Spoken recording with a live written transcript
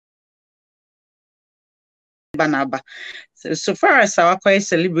banaba. So far as our quite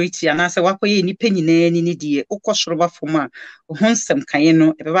celebrity and as a wakoye ni penny ni die, okosroba foma, honsem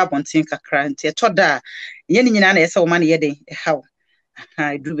kayeno, a babontin kakranti, a toda, yenny and as a woman yede, how.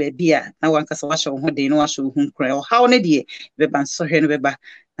 I do a beer, now one cast wash on day, no wash whom cry, or how needy, Beban so hen weba.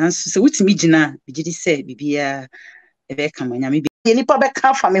 And so what's me, Gina, did he say, Bibia, a beckham, and yammy. Any public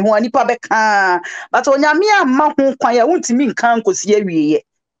car for me, who any public car, but on Yamia, Mahon, quire, won't mean can't go see ye.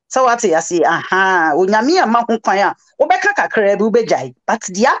 So what I say, aha, when Yamia, Mahon, quire, or Becca crab, ubejai, but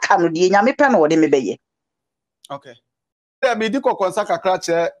the account, the Yami pen or the mebe. Okay. There be the consaka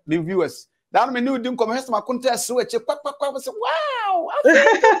cratcher, the viewers. That me knew didn't come here, my contest switch. Wow!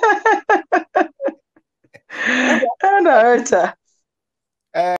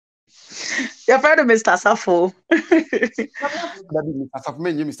 Your friend, Mr. Safo.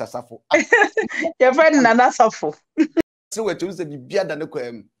 Mr. Safo. Your friend, Nana Safo. So it was a beer than the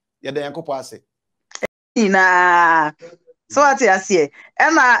quem. You're the uncle pass. Ina. So what I say,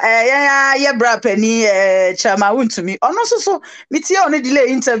 Emma, yeah, bra penny, chama won to me. Ono so me tia on delay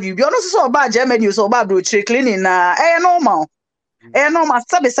interview. Bi ono so about Germany so about brochure cleaning na normal. Normal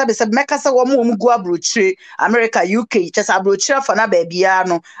sabe meka se wo mo go brochure America UK chesa brochure for na ba bia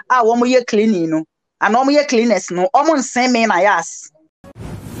no a wo mo ye cleaning no and wo mo ye cleaners no o mo nsen me na yas.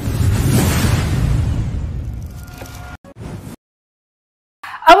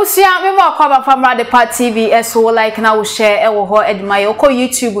 Abusia me mo akwa from the part TV so like na we share e wo ho edmire oko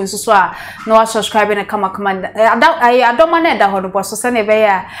YouTube nso so a na wa subscribe na kama adoma na da ho no bo so se na be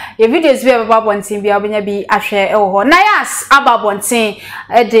ya ye videos bi e baba bonten bi obenya bi ahwe e wo ho Nayas aba bonten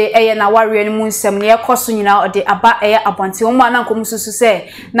e de eye na warrior no munsem ne ekoso nyina o de aba eye abonten o mo na nkom susu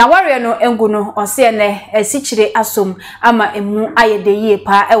se na warrior no engu no o se ne esichire asom ama emu aye de yie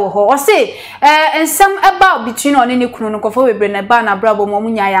pa e wo ho o se ensem eba between on ne kunu no kofo bebre na ba na brabo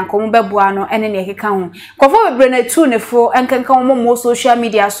mo yankom beboa no ene ne keka ho kofo bebre na tu ne fo enkenka mo social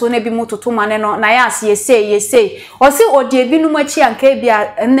media so na bi mototo mane no Nayas yesei o se odi ebi num achi anka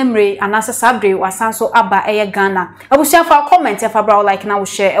bia ennemre anase sabre wasanso aba eye Ghana abusia fa comment fa bra like na wo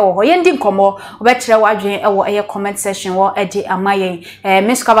share e wo ho yendi nkomo obekire wadwen e wo eye comment section wo edi amayen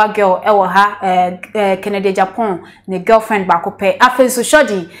Miss Cover Girl e wo ha Canada Japan ne girlfriend ba ko pe afenso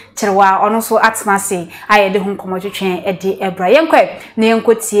shodi kirewa ono so atmase ayede hu nkomo twetwen edi ebra yenkwe ne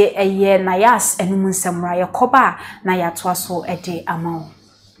nkotie eye Nayas enum nsamra yakoba na yatoa so ede amawo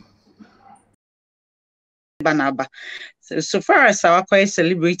banaba. So far as our quite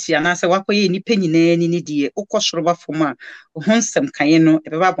celebrity and as a wakoye ni penny ni die, okosroba foma, honsem kayeno, a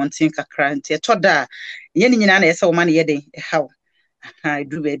babontin kakranti, a toda, yenny and as a woman yede, how. I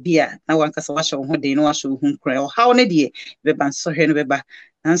do a beer, now one cast wash on day, no wash whom cry, or how needy, Beban so hen weba.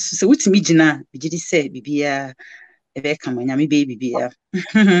 And so what's me, Gina, did he say, Bibia, a beckham, and yammy baby beer.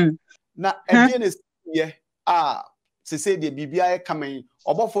 Now, again is yeah, say the BBI coming,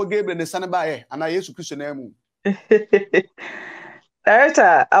 or for Gabriel and the son by, and I used to Christian name.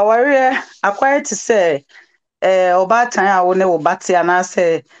 Director, I worry, I quite to say, about time I will never baty and I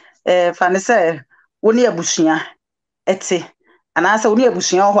say, Fanny say, only a bushia, eti. And I say only a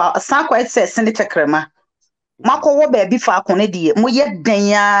bushia, while a son quite says Senator Crema. Marco will be before Conedi, mo yet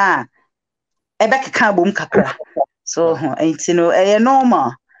denya a back carbon cacra. So, ain't you know, a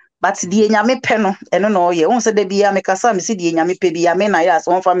normal. But the nyame peno, and no, ye won't say the bia make us some see the nyame pebi, I mean, I ask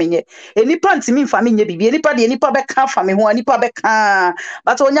one family. Any plant to me family, be anybody, any public car for me, who any public car.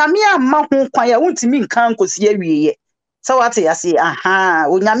 But on yamia, Mahon choir won't mean can't go see ye. So what I say, aha,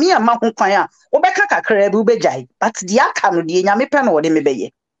 on yamia, Mahon choir, or Becca crab, ubejai, but the account, the nyame peno, or the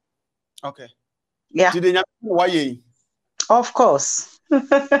mebe. Okay. Yeah. Did they why? Of course.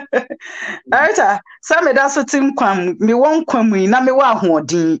 Director, some that's what Tim Quam, me won't come, na me wa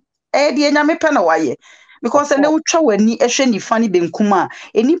hoodin. The nyame pe na waye because ene wotwa wani ehwe ni fani benkuma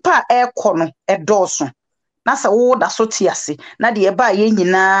enipa ekono edoso na se wo da so tiase na de eba ye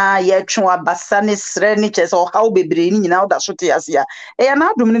nyina ye twa abasa ne sre ne chese o hawo bebre ni nyina wo da so tiase ya na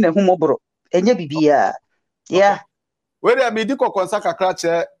adum ne na humobro enye bibia yeah where there be di kokonsa kakra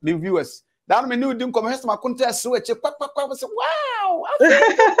che the viewers that me new dim come here my contest switch wow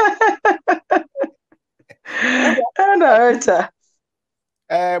and Director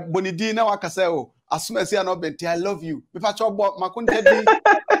Bonidi na wakase o asumesi na obenti I love you me pa chobo makunte bi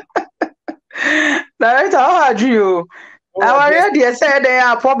Director how are you our radio said there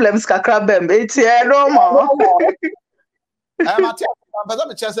are problems kakra bem it's normal mate abaza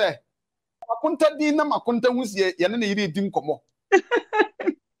me chese makunte bi na makunte husie ye ne yiri di nkomo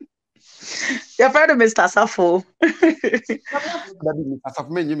your friend Mr. Safo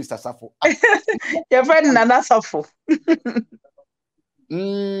Mr. Safo your friend Nana Safo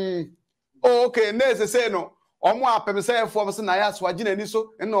okay, nese say no. Omo apem say for say Nayas wagina ni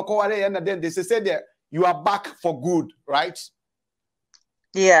so no ko ware na then they say there you are back for good, right?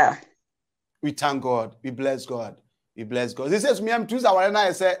 Yeah. We thank God. We bless God. We bless God. This says me am choose our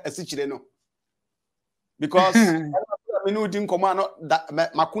na say esichire no. Because me no din komo no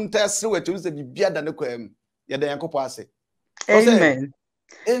makunta sre wetu say bibia da ne kwam. Ye da yankopo ase. Amen.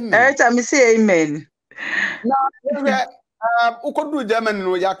 Amen. Every time you say amen. Now, ukodu Germany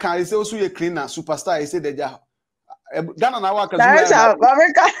no ya kan say osu ye cleaner superstar say deja. Ghana na wa Director,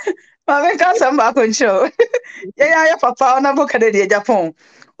 Mameka samba control. Yeah, papa na boka de Japan.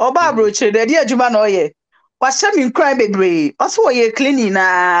 Oba broche de dia adwuma na oye. Wahye me nkran bebre. Oso oye cleaning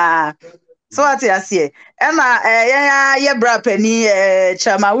na. So what you say? Na ye bra pani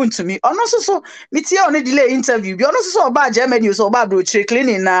chama wuntumi. Ono so metie on delay interview. Bi ono so oba Germany so oba broche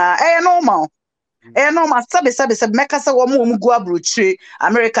cleaning na normal. Normal sabe meka se wo mo gu abrochire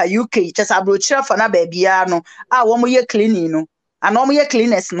America UK chesa abrochire fa na ba bia no a wo mo ye cleaning no and wo mo ye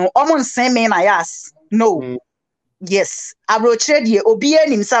cleaners no wo mo nsen me na yas no yes abrochire die obi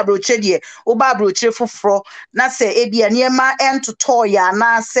anim sa abrochire die wo ba abrochire foforo na se ebia niema entoto ya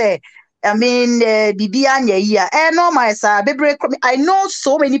na se I mean bibi anya yi a normal sa bebre I know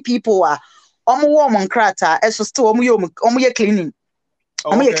so many people omo wo mo nkrata eso still omo ye cleaning.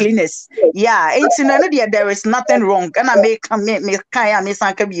 Okay. Cleaners. Yeah, ain't no there is nothing wrong. And I make me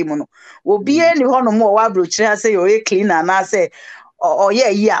sanka bi mu no. Wo bia ni ho no mo wa brochire say you cleaner and I say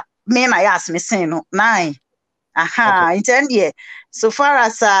yeah me na yas me sin no. Nine. Aha, intend ye. So far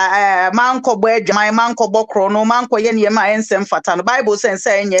as man ko bo adwuma man ko bokro no man ko ye ne ma ensem fata no Bible say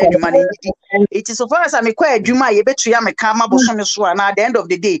enye adwuma ni ndidi. It is so far as me ko adwuma ye betua me ka ma boso me so na at the end of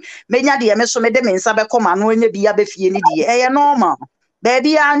the day menya de me so me de me nsa be koma no enya bia be fie ni de normal.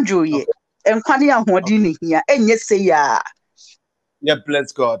 Baby Andrew ye enkwani ahodi ni hia enye se ya. Yeah,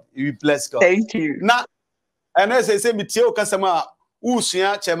 bless God. We bless God. Thank you. Na and as I say me tie o kasema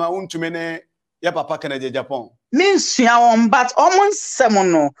usua chema untume ne ya papa kana je Japan. Me sua on but omon sem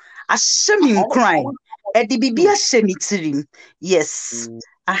no ahyemi nkran e de bibia hyemi tirim. Yes.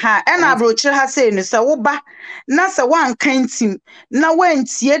 Aha ena abrochire ha say no se wo ba na se wan kantim na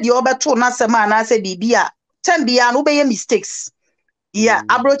wantie de obeto na se ma na se bibia tambia no be mistakes. Yeah,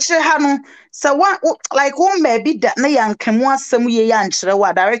 abrochire ha no so one like one maybe that na yankemu asem ye ya nkyere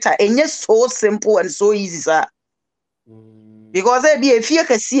wa director enye so simple and so easy sir. Because e be efie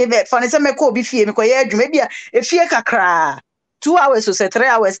kase be fa ne se me ko bi fie me ko ye adwuma bia efie kakra 2 hours or 3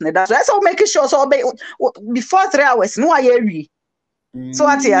 hours na that so make sure so be before 3 hours no aye wi. So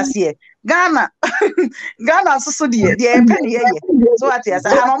what you say Ghana so the penny ye so what you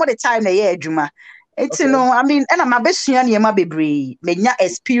say ha no the time na ye adwuma. It's okay. No, I mean, and I'm a bestia near my baby, menya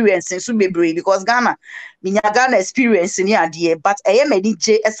experience in so baby because Ghana experience in your dear, but I am a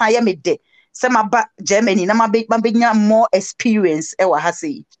DJ as I am a day. Some about Germany, na my more experience.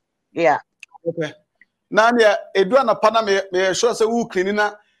 Say, yeah. Okay. Now, yeah, Edwana Pana me sure say who cleaning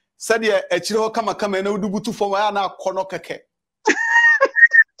said yeah, a chiro come and do butu for my na konokeke.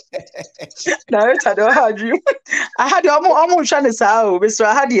 Director, don't have you. I had almost trying say, Mr.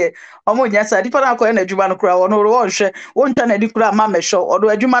 I had ye, almost yes, I didn't go in a Jumano crowd or one time I did mamma show, or do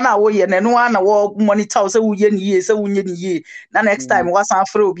a Jumana way and one war money thousand years, a wooden year. Now next time, what's our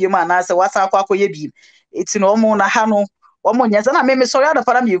throw be man, I say, what's our quack ye be? It's in almost a hano, almost yes, and I made me sorry out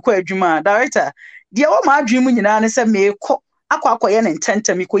of you, quite Juma, director. Dear, all my dream in an answer me, aquacoyan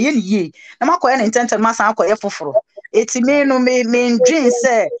intent me, coyen ye, and my coyan intent and massa for. It's me no me dream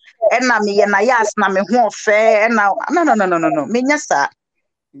say and na me na yas na me ho fe na no me nyasa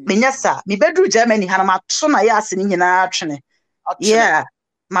me bedru Germany ha na mato na yas ni nyina atwene yeah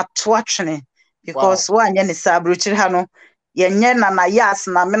mato atwene because one ye ne sabrochiri ha no ye nye na yas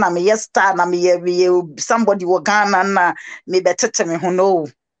na me yes star na me ye somebody wo Ghana na me betete me ho no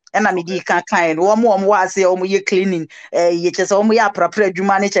na me di kan wo mo wa se wo ye cleaning ye chese wo ye aprapra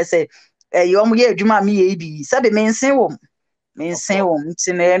adwuma ne chese you omo ye adwuma me ye bi sabe mensen wom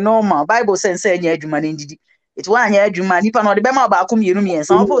nti normal Bible say nya adwuma ne ndidi it wa anya adwuma nipa no de bema ba akom yenu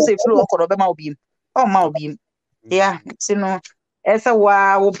miensa wo say free okodo bema obiem o ma obiem yeah nti no esa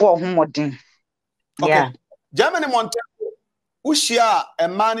wa wo bo ho modern yeah okay Germany Montego ushia a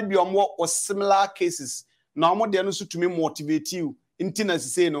man bi omo or similar cases na omo de no so tumi motivate you nti na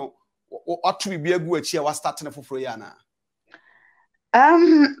say no atu bi agu achi a wa start na foforo ya na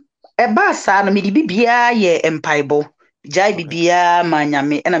eba sa no me di bibia ye empaibo jai bibia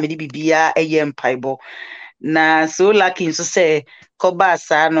manyame na me di bibia ye empaibo na so lucky so say koba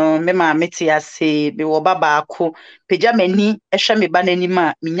no me ma meti ase be wo baba ako pagya mani ehwe me ba nanim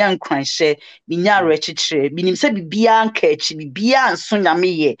a minya nkranhye minya rechichire binim se bibia nka echi bibia nso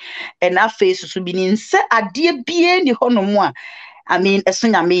nyame ye na face so binim se ade bie ni honom a I mean, as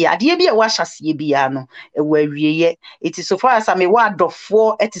soon as me, I dear be a wash as ye be ano, where ye. It is so far as I may ward of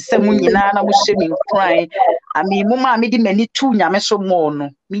 4 at 7 I was shaming crying. I mean, Mama made many 2 yameso more no.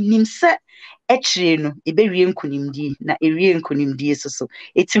 Meaning set etchino, a berry and kunim di, na a real kunim di so.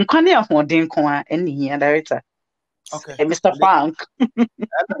 It's in Conny of more dinkoa and here, director. Okay. Mr. Frank.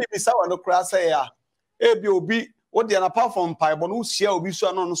 Let me be someone no cross here. Be what they are apart from Piebonu, share will be so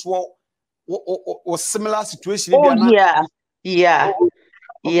anonymous or similar situation. Oh, yeah. Yeah.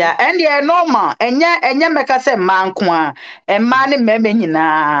 Yeah, and yeah, normal. And yeah, make us a man kwa and man meme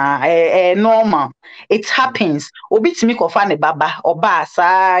nyina normal. It happens. Obi timi ko fa ne baba oba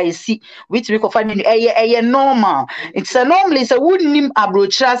sa esi. Obi timi ko fa ne normal. It's a normally so wouldn't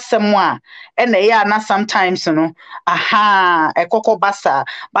abrocha semwa and na sometimes you know. Aha, e kokko basa.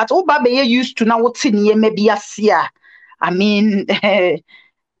 But oba be used to now what ni maybe asia. I mean,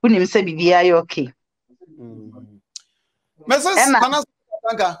 wouldn't say be okay. Mrs.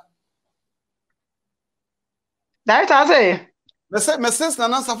 That I say. Mrs.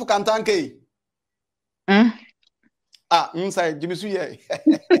 Nana Safu Kantanke. Inside Jimmy Suye.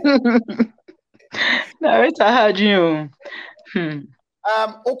 That I heard you.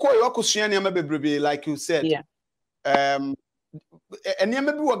 Oko Yokusian Yamabe, like you said. Yeah. And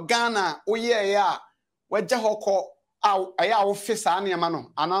Yamabu Ghana, oh yeah, where Jahoko, I office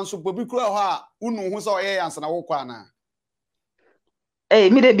Aniamano, and answer Bobby Unu who's our answer Okwana. Hey,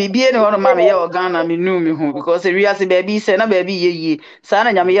 me de bibi no ma me ya Ghana me nu me hu because e wiase baby say na baby ye sa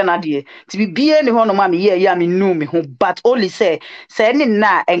na nyame ye na de ti bibi ne ho no ma me ye ya me nu me hu but only say ni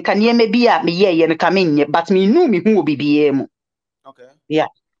na enka ne me bi a me ye no ka me nye but me nu me hu obibi mu. Okay. Yeah.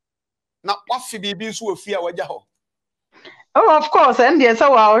 Na what fi bibi so afi a waja ho? Oh, of course, and there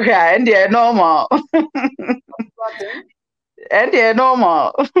so wa here and there normal. And there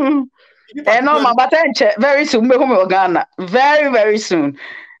normal. And no, but very soon, Ghana. Very, very soon.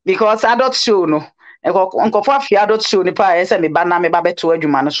 Because adult show no. Uncle Fafi adult show ni pa ese me bana me babe to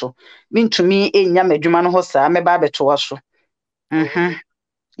adwuma no so. Mean to me enya me adwuma no ho sa me babe to so.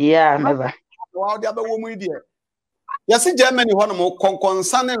 Yeah, never. Wow, the other woman there. Yes, in Germany one mo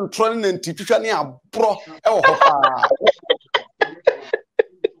concern and trolling and titwa ni abro e wo ho pa.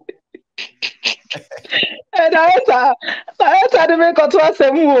 Director de me koto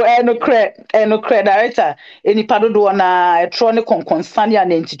asemu no cre director enipa dodo na electronic concern ya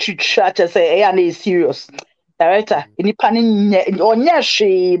na ntitwa che say e na serious director enipa ne onye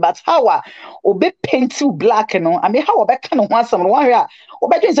hwe but how obe paint black no I mean how obe ka no ho asem no one hwe a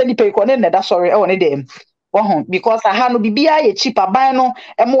obe dwen say nipa iko ne da sorry e woni dem wo because aha no bibia ye cheap aban no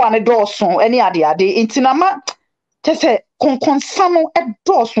emo wa ne dooso eni ade intinama che say concern e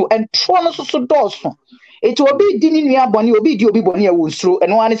dooso entro no so dooso. It will be dinning near bonny, will be the obi bonny will through,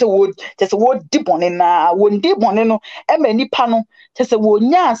 and one is a wood, just a word dip on in one dip on no, and many panel, just a wood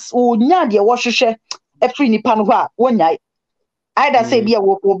yas, or nadia washer, a free nipanoa, one night. I'd say be a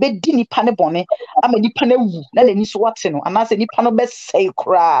walk will be dinny panabonny, I'm a nipano, not any swatino, and I say nipano best say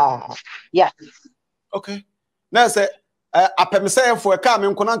cry. Yeah. Okay. Now say, a permissay for a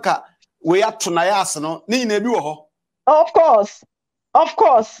coming Konanka, we are to Nayas, no, Nina Buho. Of course,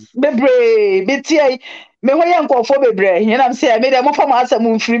 bebre, betie, me ho yanko fo bebre. You know I'm saying, me dem mo fam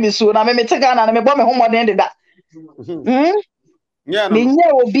asem free me so na me te Ghana na me bo me ho modern de da. Yeah, me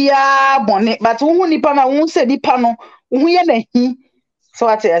nye obi a bone, but hu nipa na hu se nipa no, hu ye na hi. So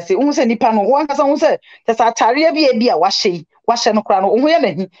what I say, hu se nipa no, hu kasa hu se, te sa atare bi a wahye no kra no, hu ye na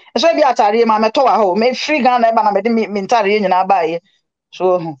hi. E so bi atare ma me to wa ho, me free Ghana e ba na me de me ntare nyina ba ye.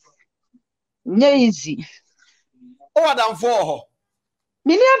 So nye easy. Oh, Adam for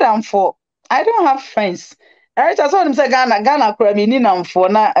Million for I don't have friends. I just want him say Ghana kura me ni nam for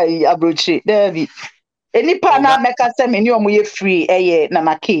na abrochi there be. Any partner make us say me ni omo ye free na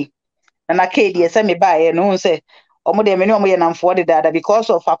make dey say me buy no say omo dey me ni omo ye nam for the dada because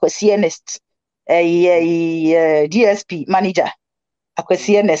of akwasi Ernest DSP manager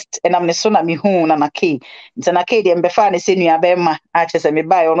akwasi Ernest and am ne so na me hu na make nti na ke dey mbefa ne say nua be ma a che say me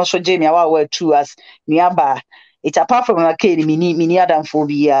buy ono so Jamie awa 2 as nua ba. It's apart from a kid, mini Adam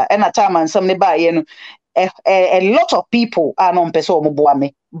phobia, and a time and some nearby, a lot of people are non person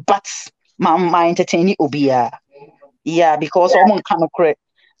boame, but my entertaining obia. Yeah, because someone cannot correct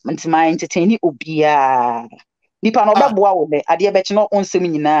my entertaining obia. Nipa no beboa wo be ade be no onsem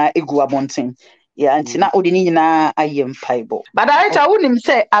nyina egu abonten. Yeah, anti na odi ni nyina ayem paibo. But I tell wonim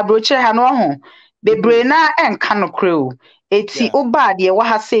say abroche ha no ho bebre na enka no kre o. eti oba de wa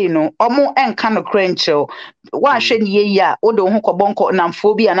ha sei no omo enka no krenchel wa hwe ne ye ya o de ho kobonko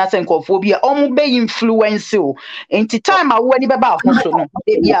namfo bi ana se nkofo bi omo be influence o enti time a wo ani beba ho so no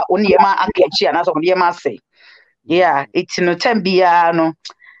de bia o ne ma akachi ana so de ma sei yeah eti no time bia no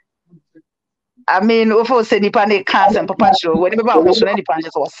I mean, if I say nipa ne cancer and papa show, when you about who's any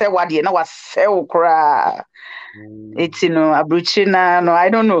punches or say what you know, was sell cry. It's abruchina, no, I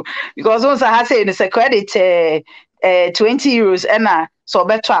don't know. Because once I say in the credit 20 euros and so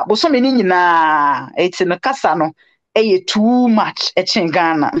better, but so many na it's in a casano. Too much a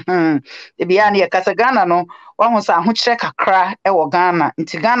Ghana. The Biani a Casagana no, one was a who check a cry or Ghana,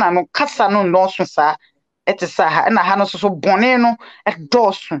 into Ghana no casano no sa et sa and I had also boneno at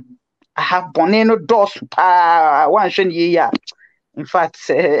Dawson. I have boneno dos pa one shun ye. In fact,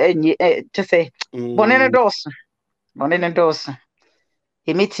 to say boneno dos.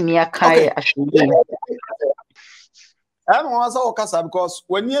 He meets me a kai actually. I don't want to say because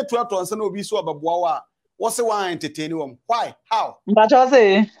when you 12 to answer no be so about what's the one entertaining them? Why? How? But I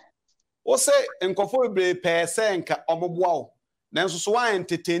say, what's say in conformable per senka or wow. Then so one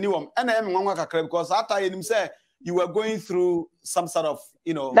entertaining them, and I'm one because after him say you were going through some sort of,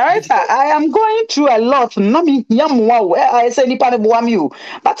 Director, I am going through a lot. No me yam wow. I say ni pane boam you.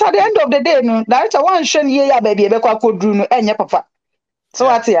 But at the end of the day, no. Director, one shen ye ya baby ebe kwa kodru no enye papa. So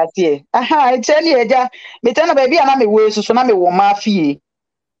what you say? Aha, I tell you, ja. Me tell na baby ana me we so na me wo ma fie.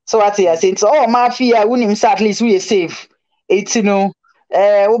 So what you say? So oh ma fie, unim say at least we safe. It's wo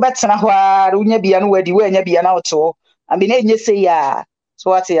betena ho a unya bia no wadi we nya bia na oto. I mean enye say ya.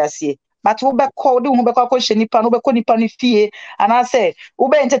 So what you say? But we be call do be call nipa no be call nipa ni fie and I say we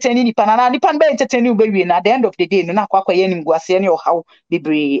be entertaining nipa na nipa be entertaining we be na at the end of the day no na kwa ye nim guase ne how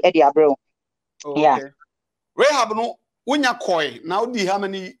bebre e de abro. Yeah. Okay. Rehab no unya koi now di how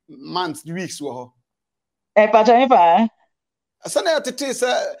many months weeks wo Pacha fa. Sana tete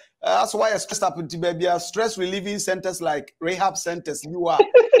say that's why I stressed up into baby stress relieving centers like rehab centers you are.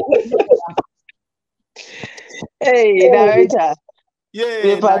 Hey, director.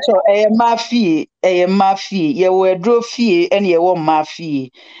 Yeah, Pacho mafie ye wardrobe fee and ye wo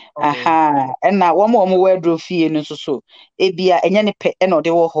mafie aha and na wo mo wardrobe fee no so ebia enya ne pe na ode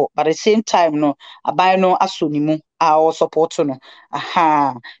wo ho but at the same time no aban no asonimu a o support no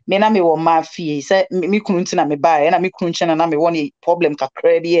aha me na me wo mafie say me kunu ntina me buy na me kunu nchena na me won problem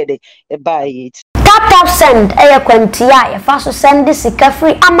kakra bi e de e buy it tap send kwantia fa so send sika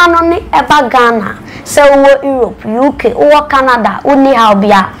free amano ne eba Ghana se wo Europe UK wo Canada uni how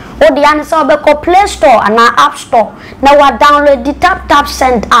bia wo de an se obeko Play Store and App Store na wa download the tap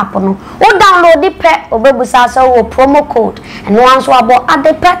send app no wo download the pe obebusa se wo promo code and once wo abo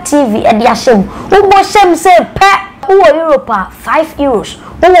Adepa TV e de ahyem wo bo hyem se pe who Europe €5,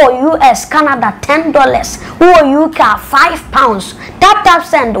 who US Canada $10, who UK £5. Tap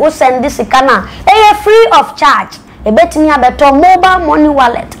send who send this Ghana free of charge. A betting better mobile money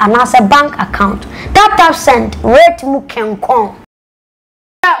wallet and as a bank account. Tap send rate mu kenkon.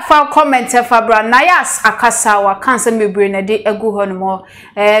 For comment Fabra Nayas akasawa cancer mebre na de egu ho no mo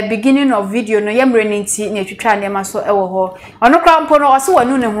beginning of video no yemre nti na twetwa ne ma so ewo ho ono krampo no ose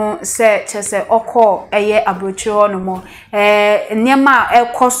wanu ne ho se chese okọ eye abrochi ho no mo nema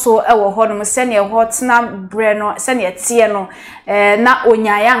ekoso ewo ho no mo se ne ho tena bre no se ne tie no na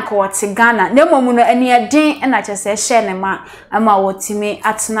onyaya nka wote Ghana na momu no ene den na chese hye ne ma ama wotimi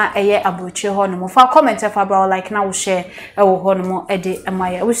atena eye abrochi ho no mo fa comment Fabra like na wo share ewo ho no mo ede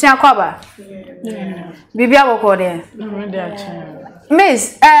ama we akwaba bibia bokode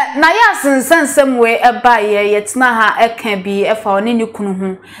Miss Nayas nsensem we eba ye yetna ha eka bi efa oni ni kunu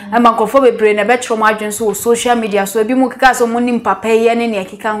hu amankofo bebre na betro ma adwen so social media so ebi mu kika so moni mpapa ye ne ne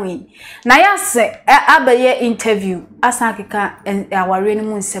kika hu Nayas abaye interview asa kika aware ni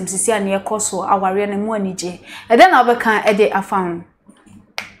mu nsem sisi ane ekoso aware ni mu anije e den na obeka e de afan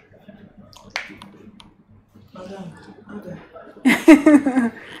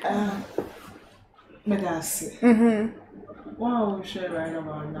Medasi. Wow, we share right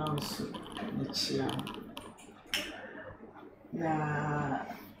about now. So, na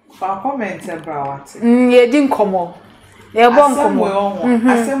for comment about what? Ye din komo. Ye bon komo.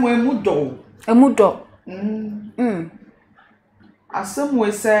 Asemwe mudo. Emudo.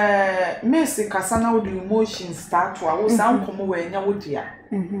 Asemwe se Messi kasana with emotions start to wo san komo we nya wodia.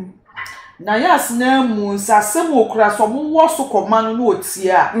 Na yas na mu sasem okura so mo wo so komano no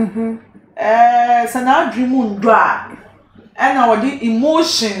otia sana adrimu ndo a na wodi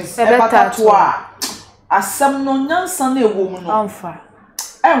emotions ebatato a asem no nyansa na ewo mu no Amfa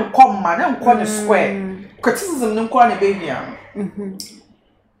enkom ma na enko ne square criticism no nko na behia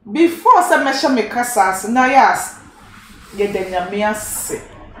before se mesha me kasa na yas ye de nyame ase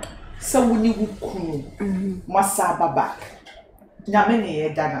se woni wo kunu masa baba nyame ne ye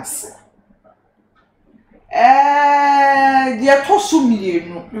danase ye tosu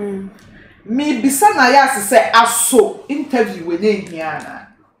mienu mi bisa Nayas se aso interview we ne hiana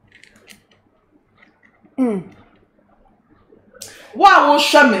wa wo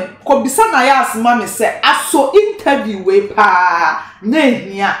hweme ko bisa Nayas ma me se aso interview we pa ne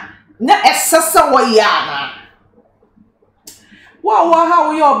hia na esese wo yana wa ha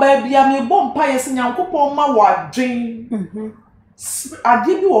wo yo ba bia me bom pa yesi nyankopon ma wadwen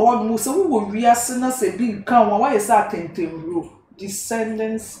ade bi wo ho no se wo wiase na se bi kan wa yesi atentemro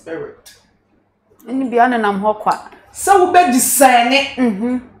descending spirit Any beyond and I'm hokwa. So we be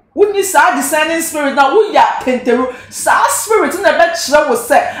discerning. Wuni sa discerning spirit na wo ya pentero sa spirit na be kire wo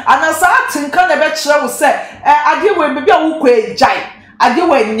se ana sa tinka na be kire wo se ade we be a wo kwa ejai ade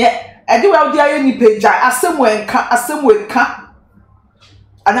we nye ade we odi aye ni pejai asem we ka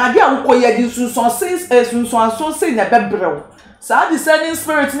ana ade a wo koye di sunsun sense sunsun so se na be brew sa discerning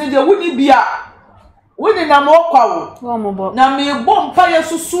spirit ni de wuni bia wuni na mo kwa wo na me bom pa ye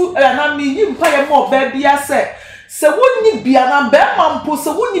susu na me yi mpa ye mo ba bia se woni bia na be mampo se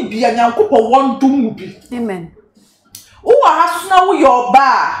woni bia nyankopo wondum bi Amen. wo ha so na wo yo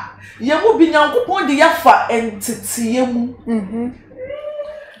ba ye mu bi nyankopo de yafa entity ye mu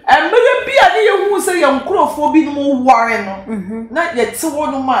emere bia ne ye hu se ye nkrofo bi no ware no na ye te wo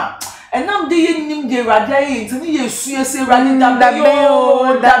no ma enam de ye nim de rada ye ntini ye sue se rada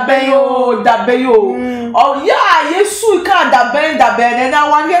dabeyo oh ya yesu ka daben na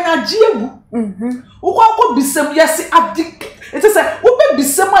wange na jiegu ukwa bisem yesi adik it is wo be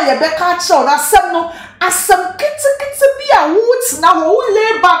bisem a ye be ka che na asem no asem kiti bia wo na wo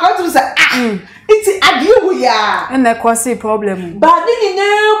lay back out to say iti adie wo ya And that cause a problem. but ni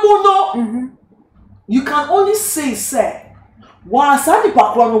nemu no you can only say wa sani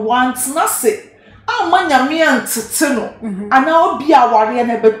pakro no want na say amanya me antete no ana obi aware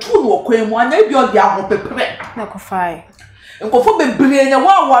na betu no kwan mu ana bi obi ahopepere Na kofai. nkofo bebre na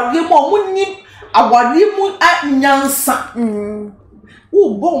wa aware mu omunni aware mu anyansa wo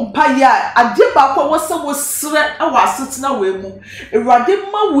bom pa ya ade ba kwa wose wo sre awasetena we mu ewrade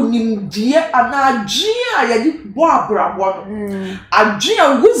ma wonimdie ana adwe a ye di bo abrabo no adwe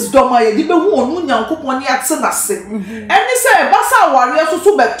a wisdom a ye di be hu onu nyankopon ne ate nase eni se ba sa aware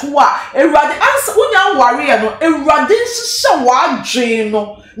so beto a ewrade ansa wonya aware no ewrade hihye wa adwe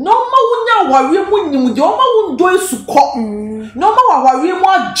no no ma wonya aware mu nimde o ma wo ndo esukọ no ma aware mu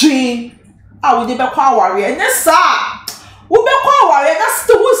adwe a wo de be kwa aware ene sa we be call warrior that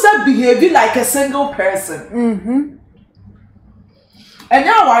still say behave like a single person. And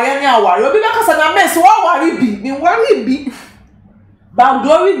now warrior, we be cause na mess what worry be. But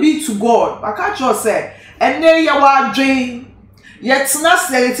glory be to God. I can't just say and there you are dream. Yet na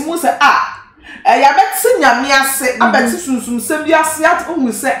say it mu say ya bet nyame ase abet sunsun sem bi ase at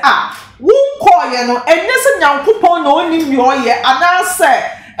hu say wo call ye no enne se nyankopon na oni mi oye ana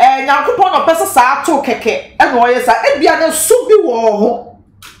say nyankopon no pese sa ato keke e no ye sa ebia na so bi wo ho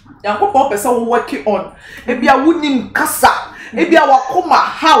nyankopon pese wo work on ebia wonim kasa ebia wakoma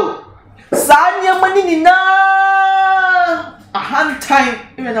how sa nyama ni na a hand time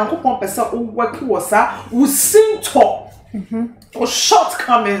ebia nyankopon pese wo work wo sa wo sinto or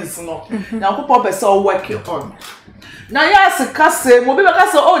shortcomings no nyankopon pese wo work on Nayas kase mo bi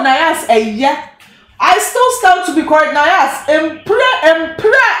kase oh Nayas I still stand to be correct now. Yes,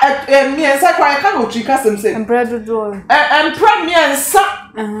 me and say I can't trika some say. Empre do. Empre me and sa.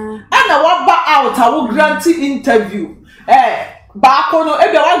 And I walk back out. I will grant interview. Back on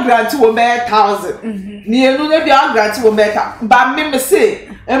every one grant will be 1,000. Near no every one grant will better. But me say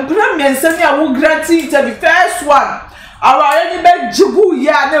empre me and say I will grant interview first one. Our enemy Jibu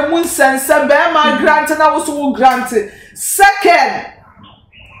ya ne mun sense be my grant and I will grant second.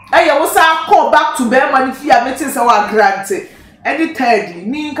 I was call back to bear money fear meetings our granted. Any thirdly,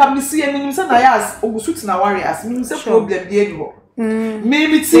 me come see a minimum Nayas or suits na warriors, means a problem the anymore.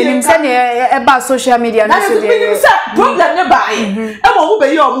 Maybe see about social media. Problem never. I'm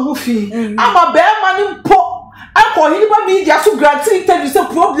over your fee. I'm a bear money po. I'm calling media to grant interviews a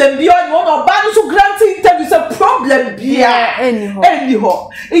problem beyond one or ban to grant interviews a problem anyhow.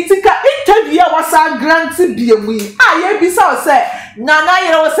 It's a interview was a granted be a win. I be so say. Nana,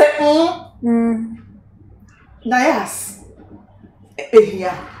 you know, say, Nayas,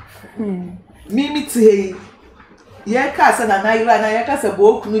 Mimi T. Yaka said, and I cast a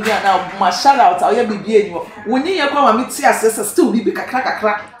book, now, my shout out, I'll be anymore. When you come and meet us, still be a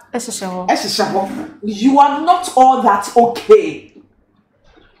crack. You are not all that okay.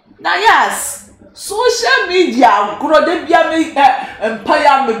 Nayas, social media kuro de bia me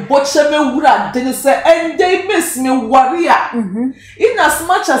empire me boche me wura de se and they miss me warrior in as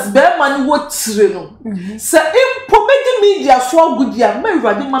much as bear man what no se impo media so good ya me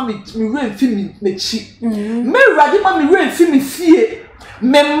wrade ma me rain fi me chi me wrade ma me rain fi me fie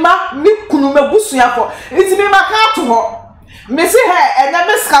me ma me kunu me busuafo iti me maka to ho me se he ena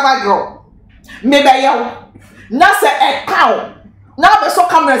me scavagro me be yawo na se e kawo na be so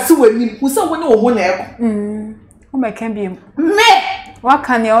camera si wani hu se woni wo ho na eko o me kan bi me wa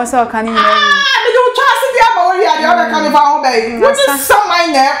kan ya o se o kan ni na me do twa se dia ba wo ya dia be kan fa ho be woni samai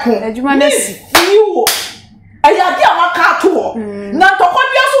na eko adwuma na si yiwo aya dia maka to ho na to ko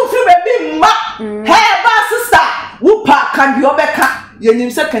bia so firi be bi ma he ba sister wo pa kan bi obeka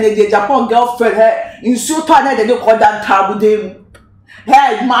yenim se Canadian Japan girlfriend he insu to na de ko dan tabu dem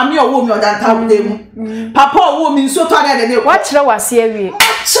hey mami owo mi odan tabu dem papa owo mi insu to na de wa kire wase awie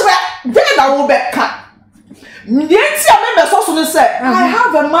kire de na wo beka ndienti amembe so so say I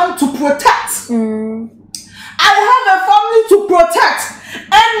have a man to protect I have a family to protect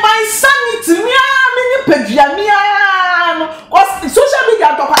and my sanity me ni pedua me cause social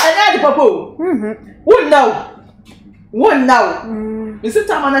media talk and the papa won now Mr.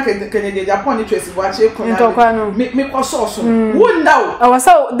 Tamana Canadian Japan Tracy watch me cause won now I was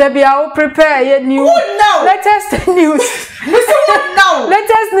so there be our prepare new latest news Mr. Won now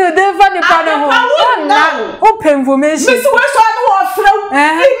latest news dey for the panel now open information Mr. West one flow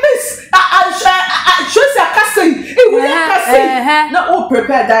miss I choose a casting na o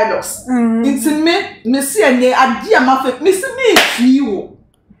prepare dialogues into me see any adia ma miss me feel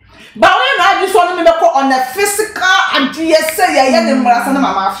but when I just want me on a physical and say yeah the mrasa na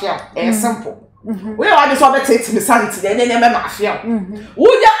mafia simple we are just want to take me sanity then mafia we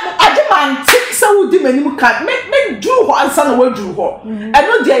ya ademan tik say we di manim kan me do ho answer na we do ho and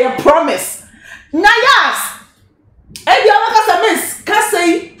no there promise Nayas e dia maka say miss ka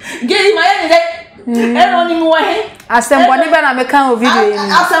say gay my any only mo he asembo ne be na me kan o video yi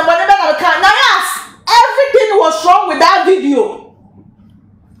asembo ne be na me kan Nayas everything was wrong with that video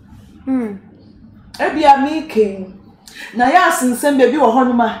Ebia making Nayas nsem baby wo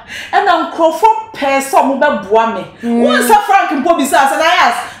honuma e na nkrofo person mo beboa me won sa Frank mpo bi sa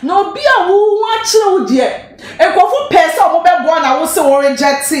Nayas no bia wo wa kire wo de nkrofo person mo beboa na wo se wo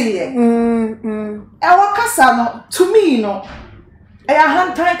reject ye e wo kasa no to me no e ya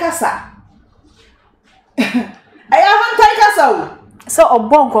hantan kasa wo so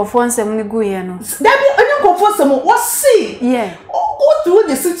obon nkrofo nsem ni gu ye no dabi onye nkrofo nsem wo see yeah go through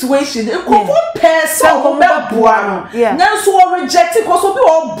the situation nkrofo person mo beboa no na so wo reject because obi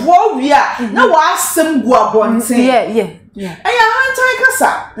wo boa wi a na wa asem gu abonten yeah and ya hantan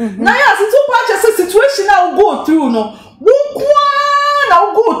kasa na ya so to patch situation na go through no wo kwa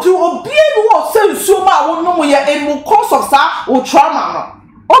na go through obi e wo sensuo ma wo no mo ye in cause of sa wo trauma no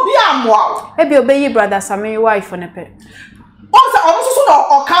obi amwa ebi obeyi brother Sammy wife ne pe also so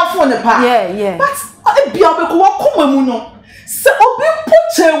no okanfo ne pa yeah but ebi obeko wo koma mu no se obi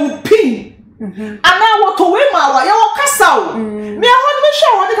poche wo pin ana wo to we ma wa ye wo kasa wo me ho me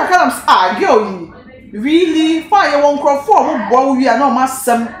hwe wo ne kakara girl yi really fire one crop for mo bo wi ana o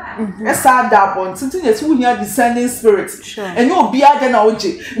masem esa da bon tintin yesi wo nya descending spirit and you obi ade na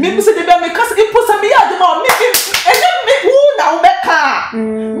oje me bi se de be me kasa imposa me ade na me me wo na wo beka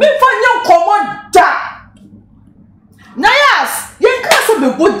me fanya komo da Nayas yen kasa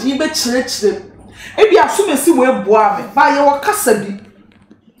be body be chire ebi asumesi we boa me ba ye wo kasa bi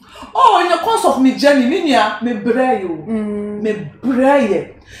in the course of me journey me brayo me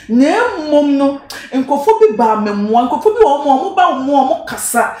braye na mom no enkofo bi ba me mo enkofo bi o ba mo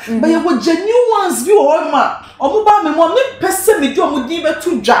kasa ba ye wo genuine ones bi o ma o ba me mo me pese me di o mo di be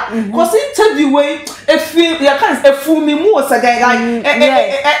to dwa cause interview way ya kan efu me mu o say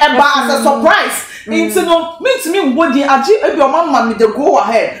ba as a surprise into no me body agi ebi o ma me dey go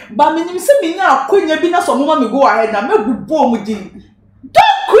ahead ba me nim se me nya akonya bi na so mo me go ahead na me bubo mo di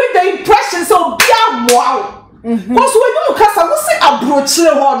don't create the impression so bia wow because when you kasa we say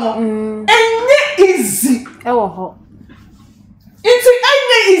abrochire ho no enye easy e wo ho it's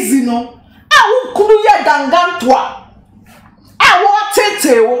enye easy no a wo kunu ye gangantoa a wo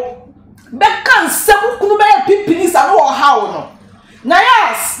tete wo be kan se wo kunu be pipini sa no wo hawo no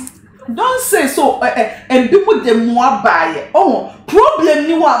Nayas don't say so and people dey mo abaye problem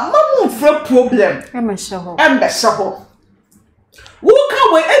ni wa mamu fre problem e me sheho wo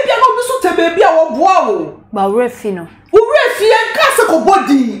ka we ebia no bi so te baby a wo boa wo ba refi no wo refi en ka se ko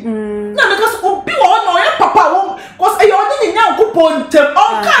body na because obi wo no ye papa wo cause e yo ni nya nkopo ntem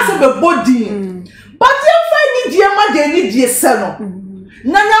on ka se be body but you find ni die ma de ni die se no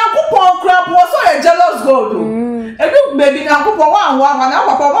na Nyankopon kra po so ye jealous god o edu baby Nyankopon wa na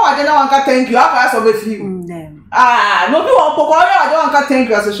papa ma wa de na wanka thank you aka so be feel no bi won poko ya de wanka thank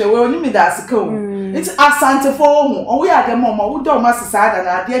you so she we oni mi da sika o it's asante for hu on we ade mama wo do ma sisa da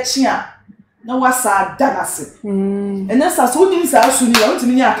na ade chi a na wasa da na se enesa so ni sa asu ni o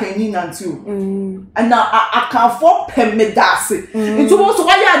ntimi ni akanyi nanti o na akanfo pemedase nti mo so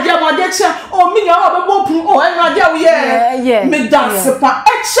wa ya ade ma ade chi o mi nya o be bo pun o enu ade wo ye medase pa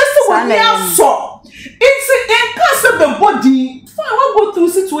e chese wo ni aso it's in case of the body fine we go through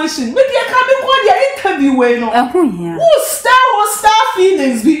situation maybe I can be called your interview we no who star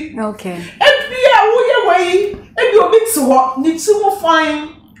feelings be okay ebia wo ye we ebi obi to ho ni ti mo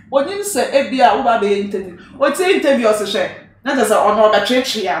fine Odin say ebia wo ba be interview. O ti interview o se hwe. Na just ono ba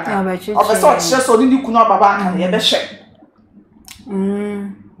twetwe ya na. O be so hwe so ni kunu baba aka ye be hwe.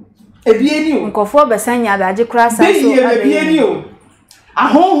 Ebia ni o. Nkofo be sanya da age kra sa so. Ebia ni o.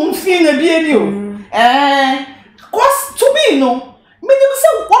 Ahonhom fi na ebia ni o. Cause to me no. Me dem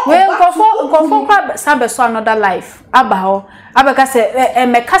say what nkofo kwa sabe so another life. Aba ho. Abeka se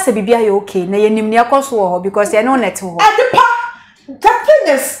me ka se bibia ye okay na ye nim ne akoso ho because ye no net ho. That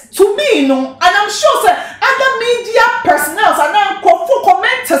thing is to me, no, and I'm sure that other media personnel and then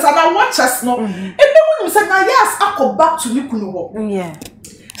commenters and watchers, no, and then when you say, now yes, I go back to you, yeah,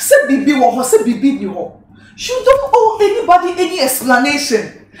 say Bibi wo, say Bibi wo. You don't owe anybody any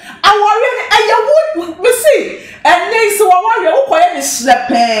explanation. I worry, we see, and they say, I worry, who call me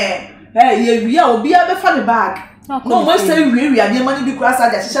sleeping? Hey, we are be able to the bag. No, we say we are the money because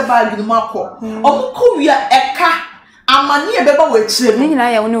I just bag in the market. Oh, we are a car. Amani ebeba we chire ni nyina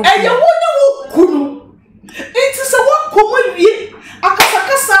ya wonu eye wonu kunu it is a one komo wie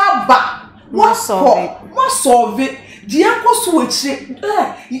akasakasa ba mo solve the uncles we chire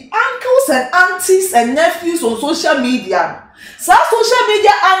uncles and aunties and nephews on social media social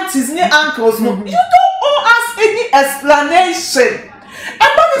media aunties ni uncles no you don't owe us any explanation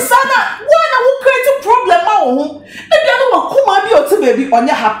ebani sana one who create problem ma wo ebia no wakuma bi ote baby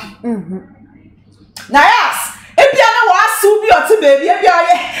onye happy Nayas ebia na wa asu bi ote baby ebia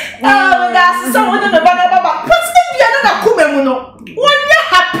ye that's so when the baba but ebia na kuma mu no onye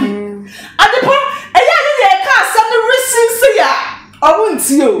happy adepo eya ni ka asem no reason ya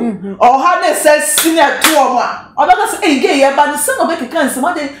obunti o ha na se senior to o ma obeka se ege ye ba ni se no be keka nsem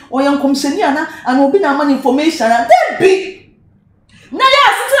ade oyan komsheni ana and obi na man information and then be na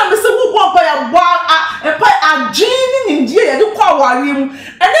ya siti na mese wo bo pa ya gwa pa agini ni ndie ye de kwa wari mu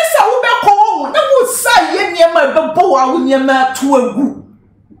ene se wo be ko wo na wo sa ye niema be bo wa wo niema to agu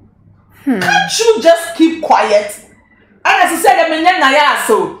can't you just keep quiet and as I said me nya na ya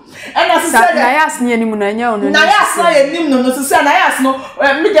so and as I said na ya as ni animu na nya ono na ya as na ye nim no so say na ya as no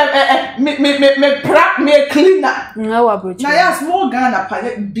me prep me cleaner na wa brochi na ya as more Ghana pa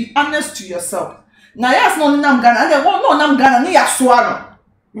be honest to yourself na yes no nam Ghana and no nam Ghana ni asoa no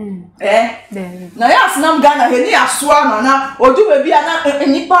na yes nam Ghana he ni asoa no na odu ba bia na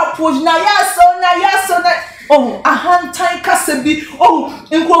nipa poj na yes na oh ahantan kase bi oh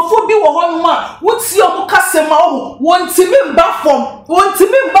nkofo bi wo ho no ma wuti o mu kase ma oh wontimi mba fom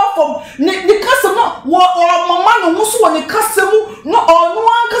ni kase no wo mama no mu so ni kase mu no onu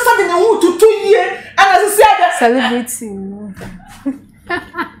an kase de ne hu tutu yie ana se ada celebrity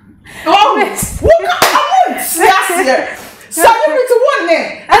oh, yes. Celebrity one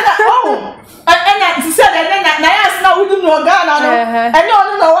name. And she said, and I asked now, we don't know Ghana. And you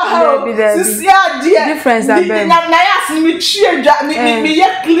don't know how this year, difference. I asked me, cheer, me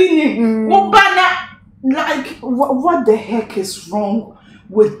yet cleaning. Like, what the heck is wrong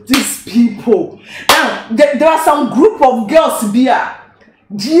with these people? Now, there are some group of girls here.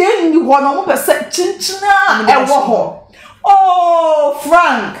 Jane, you want to say, chinchina, and oh,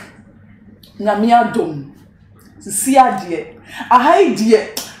 Frank. Na mi adom sisi ade ahai die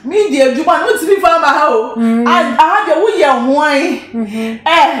mi die adwuma no ti fa ma ha o aha de wo ye hoan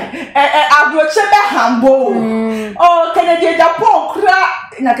abroche be hambo oh Canada Japan kra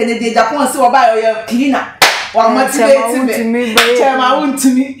na Canada Japan se wo ba yo cleaner wa motivate me chema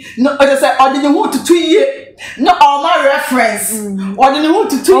wuntimi no o say o de ne hu tutu ye no all my reference or the who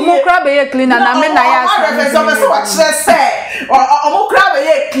to two omo kra be ye cleaner na me na ya reference o be so what say omo kra be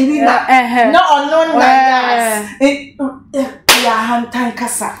ye cleaner no on no na ya hantan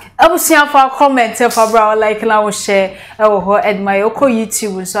kasa Abusia for comment for bra like na wo share e wo ho admire ko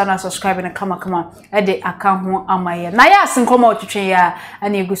YouTube so na subscribe na kama e de aka ho amaye na ya asenkomo otwetwen ya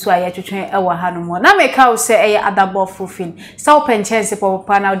ana egusu aye twetwen e wo hanom na meka wo se e adabo fufin sa open chance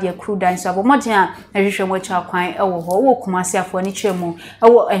papa na de crew dance abo modern a hwehwe mo cha kwan e wo ho wo kumase afo ni twemu e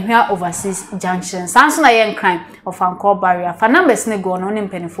wo ehwa overseas junction sanso na ye nkran of anchor barrier fa numbers ne go no ne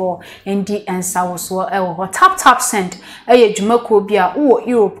mpenifo ndi ensa wo so e wo ho tap send e ye dwumako bi a wo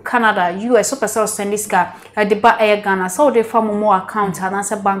Europe Canada, US, super send this car at the back air Ghana, so they form more account and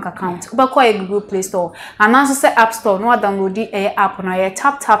answer bank account. But a Google Play Store and answer App Store, no download the app on a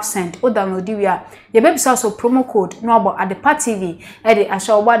tap send or download the your baby's also promo code no about at the Part TV, at the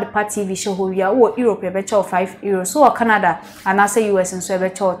Asha the Part TV show who we are Europe, a better €5, so Canada and answer US and so a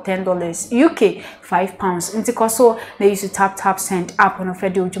better $10, UK £5. Intikoso they use to tap send app on a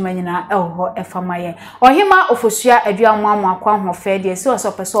federal Jumana Elho Efamaye or hima official Edria Mama Kwam of Fed, so as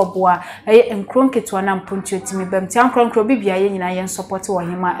a person boa a enkronke to an ampuntu timi bem ti ankronkro bibia ye nyina ye support wo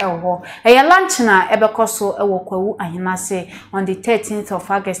hima elho e lunch na ebekoso e wokwawu ahina se on the 13th of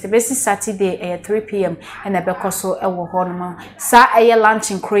August besi Saturday 3 p.m. and ebekoso e wo honoma sa e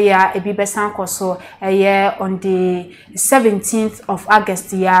lunch in Korea e bi besan koso e on the 17th of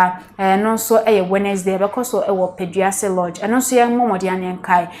August ya no so e Wednesday ebekoso e wo Peduase Lodge and so ye momodian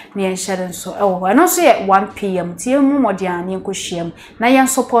yenkai ne yen share so e wo no so ye 1 p.m. ti momodian yenkohiem na yen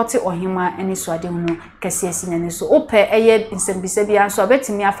support ohima eni so ade hu kese asinane so ope eye nsembise bia so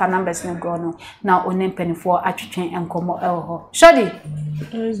betimi afa numbers ne go no na onempenifo atwetwen enkomo elho shodi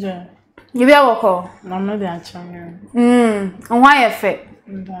you be woko na no de achanyo nwa ye fe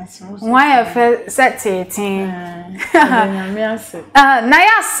nwa ye fe setetin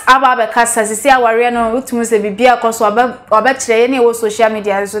Nayas ababe kasa sisi aware no utumu se bibia koso obekire ye ne wo social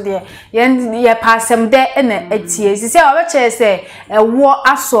media so de ye pasem de na etie sisi obekire se ewo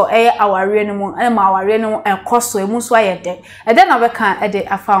aso aware no mu ma aware no ekoso emu so ayede na obeka de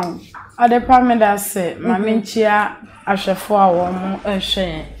afawo ade pameda se maminchia ahwefo a wo mo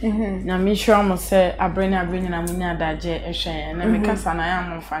ehwe na mi hwe mo se abreni na munya adaje ehwe na me kasa na ya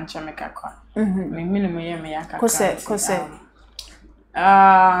mo fanche me kakwa me minimum ye me yakaka kose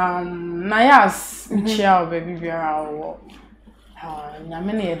Nayas chia baby biara wo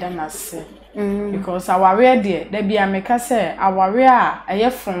nyame na yeda na se because aware de bia me ka se aware a eye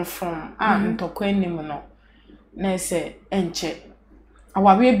fonfon a ntokwa anim no na se enche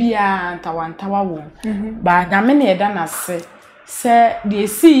aware bia ntawantawa wo ba nyame na yeda na se de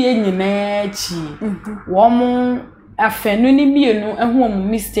si ye nyina chi wo mo afenu ni mienu ehu mu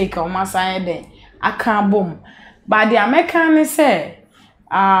mistake o masan de aka bom ba de American say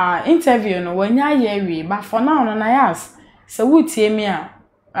interview no wanya yewi ba for now no Nayas se wutie mi a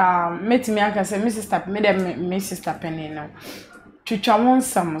metimi aka se my sister me dem my sister penny no twitwa won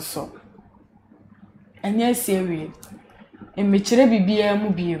sam so anya sewi emechire bibia mu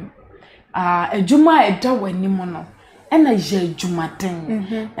biem adwuma eda wani mo no ena je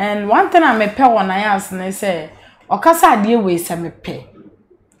adwumaden and one thing I me pe won Nayas na say okasa ade we se me pe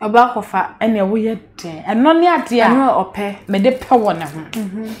oba kofa ene wo ye den eno ne ade a no ope me de pe wo ne ho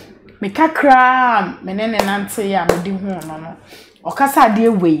me kakra me ne nante ya me di ho no okasa ade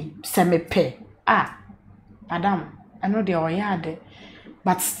we se me pe madam eno de oyade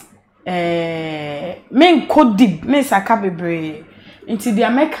but men kodi me saka bebre nti de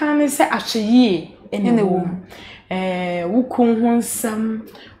American se ahweye ene wo wukun ho nsam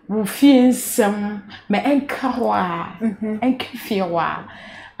wo fie nsam me enka ho a enka fie wa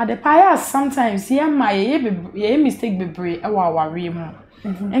ade pa sometimes ye mistake bebre e wa ware mu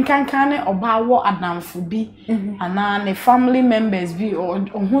enkankan ne oba wo adamfo bi ana ne family members bi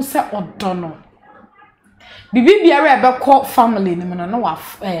ohun se odono bibi biara ebekọ family ni mu no wa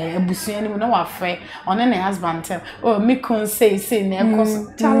abusuan ni mu no wa fe one ne husband tell me kon say na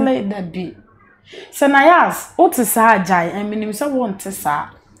ekọ tale that be so Nayas otisa ajai eminim so won tisa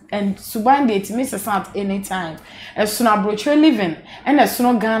and suban de it miss at any time esuno abrocho living and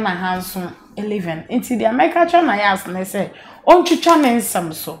esuno Ghana hanso 11 into the America Nayas na say ontwitwa ne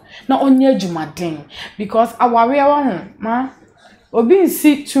nsam so na onye adwumaden because aware wa ho ma obi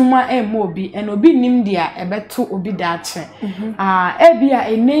nsi tuma obi and obi nim dia ebeto obi dache ebia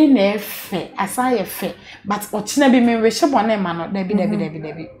ene na efe asaye fe but ochina bi me rehye bone ma no dabi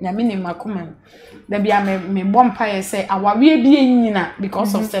na me ni makoma dabia me bompa ye say aware bi enyina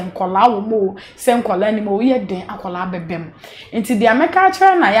because of senkola wo mo senkola ni mo ye den akola bebem nti dia meka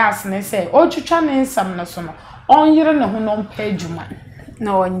kire na Nayas ne say otwitwa ne nsam no so no onyere ne ho no mpa adwuma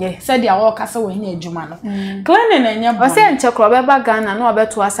na onye said ya wo kasa we nya adwuma no cleaning na nya bo se nche kro be ba Ghana na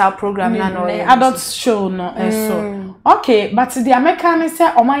obeto asa program na no adult show no so Okay, but the American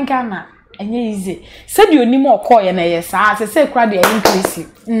say oh my Ghana enye easy. Said you need more call na yes say kra dey increase.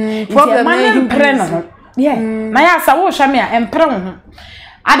 Problem na impre no. Yeah. Na ya sa wo hwa me a empre ho.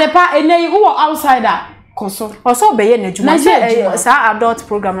 Adepa enye wo outsider koso. Also be ye na adwuma sa adult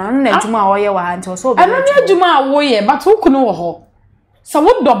program na adwuma wo ye wa ha nti also be. Eno na adwuma wo ye but wo kuno wo ho. So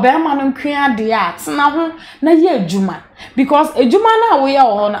what do be man nkwan de at na ho na ye adwuma because adwuma na wo ye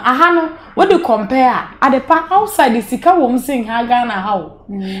wo no aha no what do compare adepa outside the sika wo msing ha Ghana how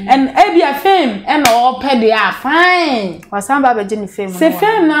and ebia fame and all pay they are fine wasan ba beje ni fame se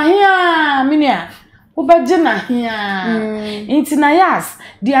fame na here minia wo beje na here inti na yas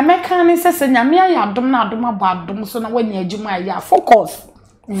the American say nyame ya adom na adom abadom so na wani adwuma ya focus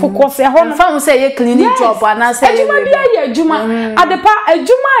e ho fa say ye clinic job ana say adwuma bia ye adwuma adepa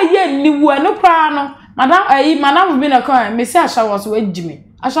adwuma ye niwu no pra no madam bi na kan me say asha was we jime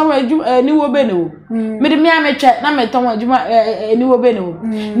asha we niwu be ne wo me de me ametwe na me ton adwuma niwu be ne wo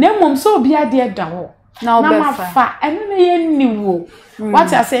na mom so obi ade da ho na ma fa eno na ye niwu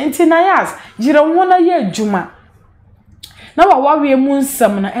what I say nti na yas jire wo na ye adwuma na wa we mu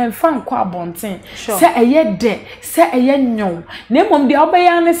nsam na emfa nkwa abonten se eye de se eye nyon na mom de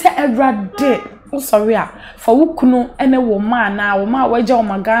obeya ne se Ewrade o sorry a fa wukunu ene wo ma na wo ma waje o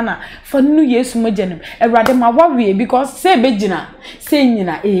magana fa nu Yesu majenem Ewrade ma wa we because se begina se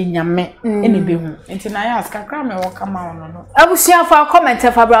nyina nyame ene be hu enti na ya aska kra me wo kama wono no abusia fa comment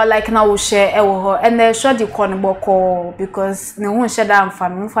fa bra like na wo share e wo ho ene show di kon boko because ne hu share da amfa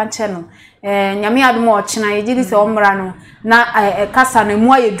no mfa nche no nyame adom o chena ye gidi se o mra no na kasa no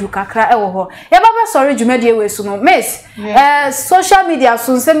mu ayedu kakra e wo ho ye baba sorry dwumade we su no miss social media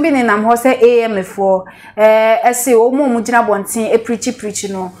so nsem bi ni nam ho se am for ese o mu gina bonten preach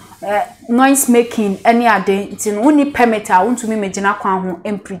no noise making any ade nti no uni permit a untumi megina kwan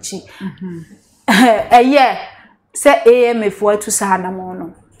ho preach say am for to sahana mo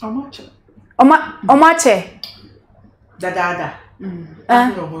no omache dada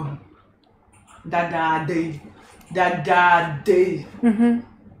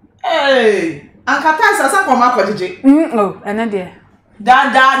hey ankata sasa kwa makojeje oh ena de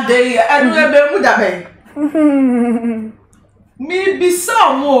dada day enu ebe mu dabe mi bisa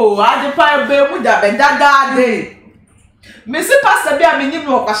mo adepa ebe mu dabe dada day me se pastor bia me nyim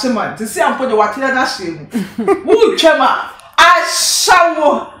no kwasema ti se ampo de watire na hye mu wu twema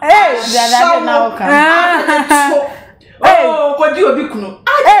ashawo dada day na oka oh kodi obi kunu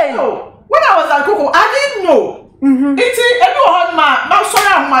when I was at Coco, I didn't know. Iti everyone ma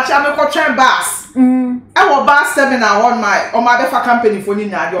sorry how much I me ko train bus. I was bus seminar on my befa company for ni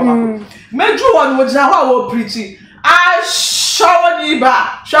na ade o mako. Meju one wo jina ho wo preaching. I shower ni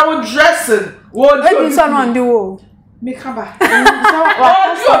ba, shower dressing. Wo do you son on the wall. Me kaba. I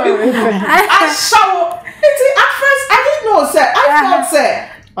shower. Iti at first I didn't know sir. I thought sir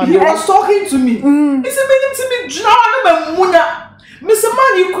he was talking to me. He said me jina no be muna. Mr.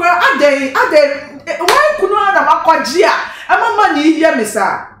 Man, you cry ade why kuno na makwaji a mama ni hear me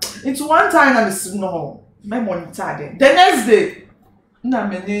sir. Into one time na miss no my monitor then the next day na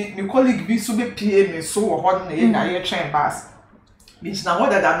me colleague bi so be PA me so wo ho na ye train bus means na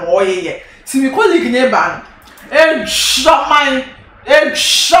what that no ye si me colleague neighbor shaman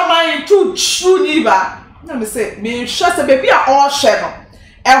to true neighbor na me say me sure say baby a all share no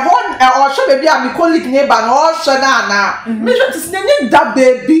or show baby a me colleague neighbor no all share na me just is name that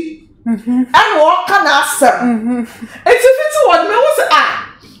baby and what can asem it's if one me was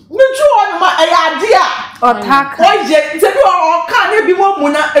me ju on ma idea attack oje nti bi o kan e bi mo mu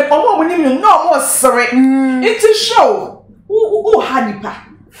na e mo mu ni no mo sere it show who hanipa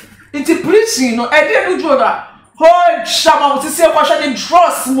it preaching no e dey do da ho shama o se kwa hwe the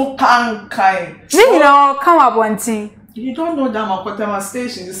dross mu kankai ni na kan wa bontin. You don't know that Makotama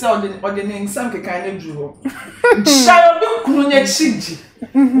station. You say on the name some kind of draw. Shayo be kununya chiji.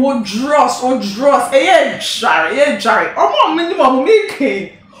 O dross. Jari. Omo minimum me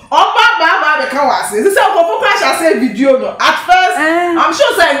ba be kan wase. This say go crash say video no. At first, I'm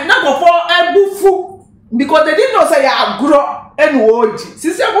sure say na go for ebufu because they didn't know say ya agro and woji.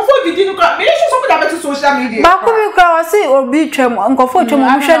 Since go for video no me show some that better social media. Ba ko mi kwa wase obi twem nko for twem mo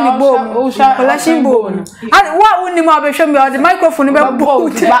hwe ni bom. Collection bom. Wa uni mo be hwe me the microphone be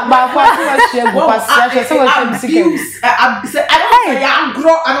bolt. Ba kwa hwe go pass say we say music. I don't say ya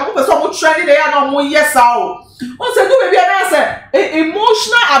agro and go person mo trend there na mo yes o. Once you do baby and say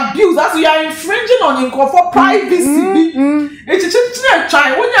emotional abuse as you are infringing on your privacy. It's a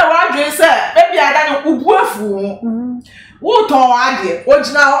try when you are doing say baby I don't ubuafu. Wo to ade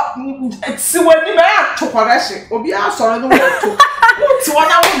ojina si wani me atokoreshi obi asoro no wo to wo ti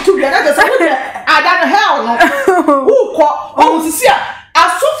wona wo to bi na say wo de adan hell no wo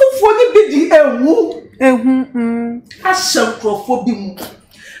nkrofo bi mu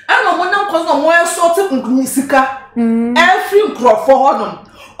ana mo nam cause no mo sort sika every nkrofo honom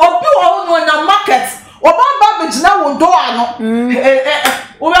obi wo no na market oba ba begina wo do ano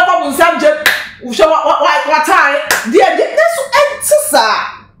wo be kwa bunsam je wo hwe wa tare de neso entisa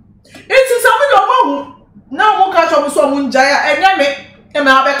entisa me do mo na mo ka cho mo so mo njaya enyame e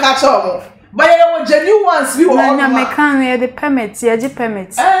me abeka cho mo but you genuine ones we all na me kan the permit ye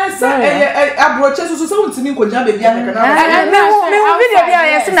permit abroche so untimi nkonya be bia me video bia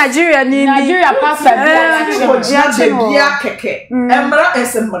yes Nigeria pastor bia keke emra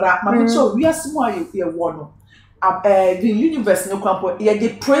esemra ma so we asmo aye wo no the universe no kwampo ye the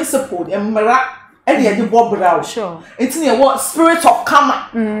principle emra and ye the bobra sure it's in what spirit of karma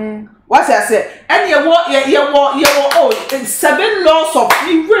what I say and ye oh 7 laws of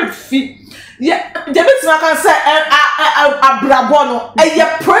free yeah, the bit I can say abrabono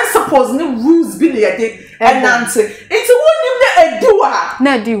a principles ni rules be there and answer. It's wouldn't do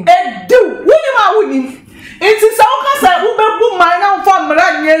wouldn't it's so can say who be mine for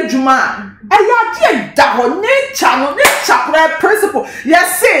mra juma aya da ho nature principle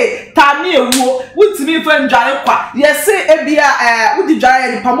yes say tami ewo wutimi fa ndware kwa yes say ebia wudi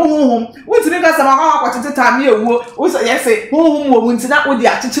dware ni pamo honhom wutimi ka sama ha kwatete tami ewo wo yes say honhom wo muntina wudi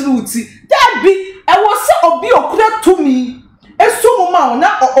achichiri uti that be e wo say obi okura tumi esumu ma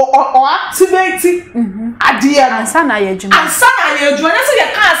na o activate adie ansa na ye dwuma na say ye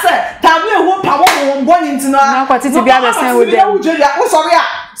kan say tami ewo pamo honhom boni ntina na kwatete bia be sen wo dem wo sorry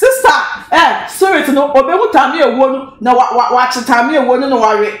sister spirit no obehu tami ewo no na wa chitami ewo no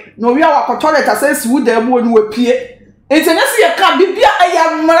ware no wi wa toilet asesi wo da mu no wapie entenesi ye ka bibia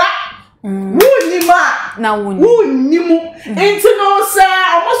ayamra wunima na wunimu entino se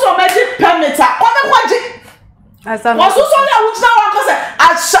omoso meji permit a kwaje asa no so na wuchina wa ko se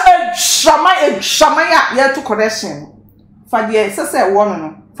shamaya ye to correction fa de se wo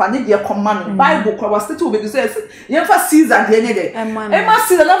no fani de command bible kwa state obi say yemfa Caesar de ne de ema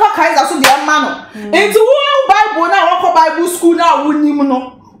Caesar never Kaiser so de ema no enti wo bible na wo bible school na wonim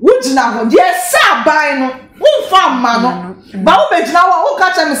no wugina ho de sa ban no wo fa ma no ba wo begina wo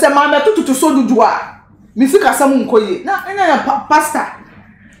ka cha me se ma metututu so dudu a mi sika sam nkoye na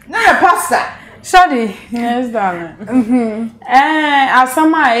pastor Sorry, yes, darling.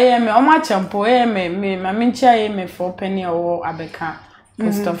 Asama me o ma champo me mamincha me for penny or abeka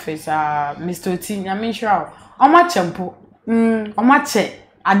post office Mr. T nyamenhwa o ma champo o ma che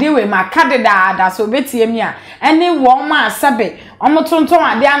ade we ma kade da so betie mi a ene wo ma asabe o mo tonton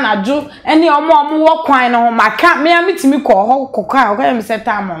ade anajo ene o mo wo kwan no ma ka me amitimi ko ho kokwa o ka me se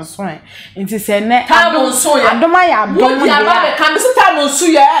ta monso nti se ne adoma ya adoma ya ba ka me se ta monso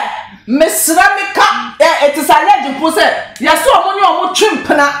ye mesra meka etisale de pose ya so omo ni omo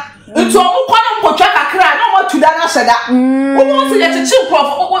twimpna nti omo kwa no nkotwa kakra na omo tuda na hyeda omo so ye chichi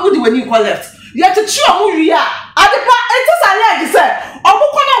prof wo di wani ko left ye chichi omo wi a adepa etisale de se omo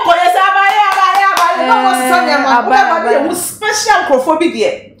kwa no ko ye se abaya no mo sanya ma ba de special crofobia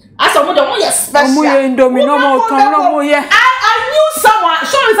de asa omo de mo ye special omo ye indomie no mo ton no mo ye I knew someone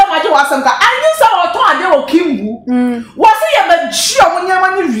sorry someone just wasn't I knew someone ton ade o kimbu was ye ba ji omo nyama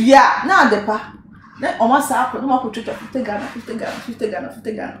ni wi a na adepa na omo sa akọ no ma ko twetwa 50 Ghana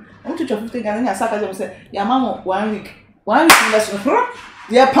omo twetwa 50 Ghana nya saka je say ya mama 1 week lesson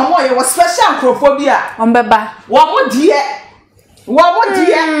ye pamo ye was special crofobia ombeba wo mo die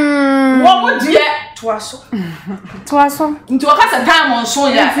tuaso nti o ka se time on so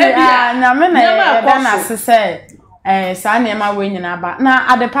ya ebia na me na na se sa na ma we nyina ba na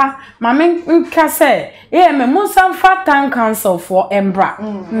adepa ma me nka se me munsam fa town council for embra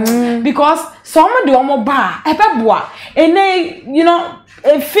because some de omo ba ebeboa ene you know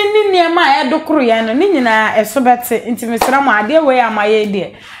efini niema edokoro ye no ni nyina esobete nti mesra mo ade we amaye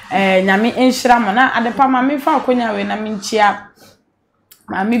de nyame enhira mo na adepa ma me fa akonya we na me nchia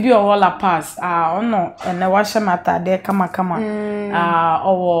Mami bi o la pass ono ene wa shemata de kama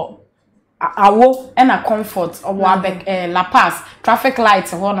owo awo na comfort owo abek la pass traffic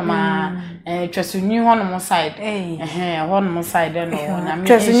light ho no ma twesunyu ho no mo side ho no mo side no na mi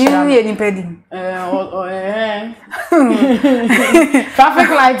twesunyu ye ni pedi traffic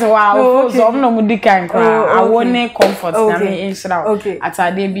light wa so no mo dikan kra awo ne comfort na mi insira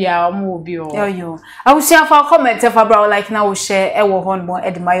atade bia o mo obi o yo I will share for comment if I like now share e wo ho no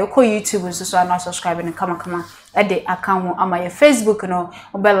edma yo ko YouTube so na subscribe and come ede account ho ama ye Facebook no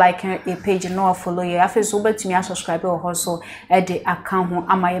obe like your page no follow ye afi so obetumi subscribe ho so ede account ho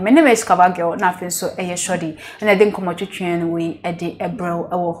ama ye me name is Kaba Girl na afi so eye shodi na ede nkomo twetwen no we ede ebrew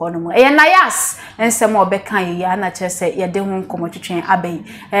ewo ho no mo eye Nayas ensem obeka ye ya na chese ye de ho nkomo twetwen abai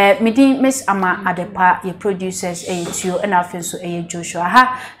midi Miss Ama Adepa ye producers eye Tio na afi so eye Joshua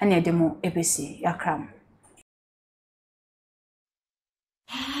ha na ede mo ebesi yakram